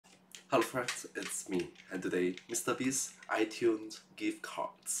Hello friends, it's me, and today Mr. Beast iTunes gift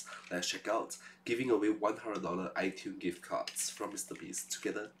cards. Let's check out giving away $100 iTunes gift cards from Mr. Beast.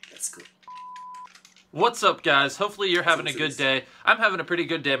 Together, let's go. What's up guys? Hopefully you're having a good day. I'm having a pretty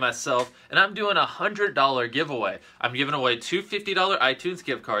good day myself, and I'm doing a $100 giveaway. I'm giving away two $50 iTunes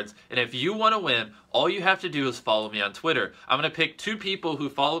gift cards, and if you want to win, all you have to do is follow me on Twitter. I'm going to pick two people who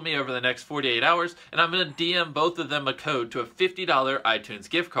follow me over the next 48 hours, and I'm going to DM both of them a code to a $50 iTunes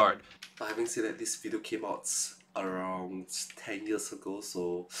gift card. Having said that, this video came out around 10 years ago,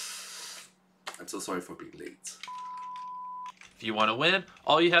 so I'm so sorry for being late. If you want to win,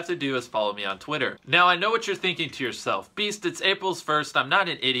 all you have to do is follow me on Twitter. Now, I know what you're thinking to yourself. Beast, it's April's 1st. I'm not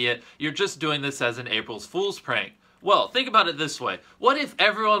an idiot. You're just doing this as an April's Fool's prank. Well, think about it this way. What if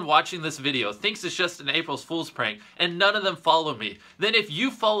everyone watching this video thinks it's just an April's Fool's prank and none of them follow me? Then if you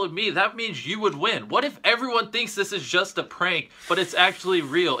followed me, that means you would win. What if everyone thinks this is just a prank, but it's actually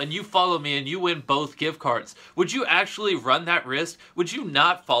real, and you follow me and you win both gift cards? Would you actually run that risk? Would you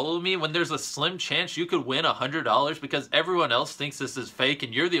not follow me when there's a slim chance you could win $100 because everyone else thinks this is fake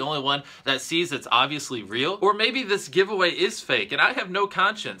and you're the only one that sees it's obviously real? Or maybe this giveaway is fake and I have no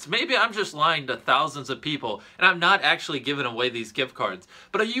conscience. Maybe I'm just lying to thousands of people and I'm not actually giving away these gift cards.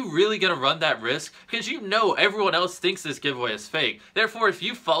 But are you really going to run that risk? Because you know everyone else thinks this giveaway is fake. Therefore, if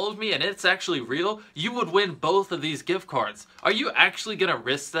you followed me and it's actually real, you would win both of these gift cards. Are you actually going to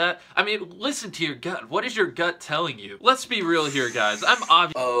risk that? I mean, listen to your gut. What is your gut telling you? Let's be real here, guys.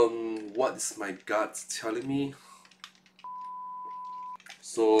 What is my gut telling me?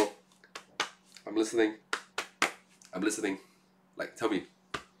 So, I'm listening. Like, tell me.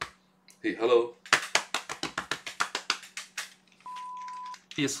 Hey, hello.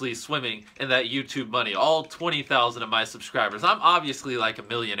 Obviously swimming in that YouTube money, all 20,000 of my subscribers. I'm obviously like a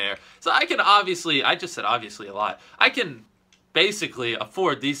millionaire, so I can obviously, I just said obviously a lot, I can basically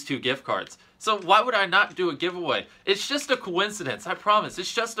afford these two gift cards. So why would I not do a giveaway? It's just a coincidence, I promise.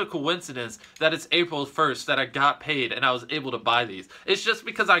 It's just a coincidence that it's April 1st that I got paid and I was able to buy these. It's just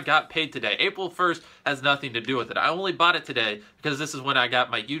because I got paid today. April 1st has nothing to do with it. I only bought it today because this is when I got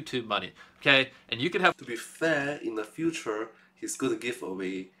my YouTube money, okay? And you can have... To be fair, in the future, he's going to give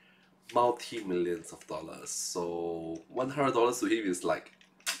away multi-millions of dollars. So $100 to him is like...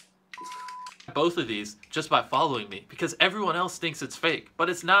 both of these just by following me, because everyone else thinks it's fake, but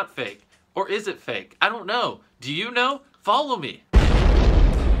it's not fake. Or is it fake? I don't know. Do you know? Follow me.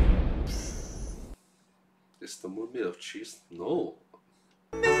 Is the moon made of cheese? No.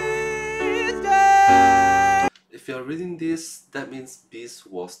 If you're reading this, that means Beast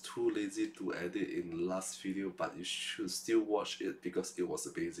was too lazy to edit in last video, but you should still watch it because it was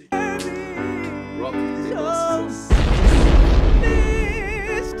amazing. Rock, paper, scissors.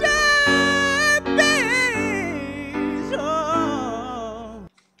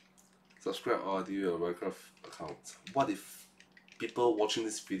 Subscribe or do your Minecraft account. What if people watching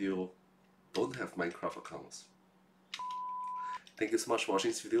this video don't have Minecraft accounts? Thank you so much for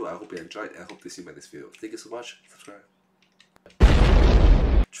watching this video. I hope you enjoyed and I hope to see you in my next video. Thank you so much. Subscribe.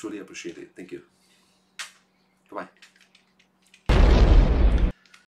 Truly appreciate it. Thank you.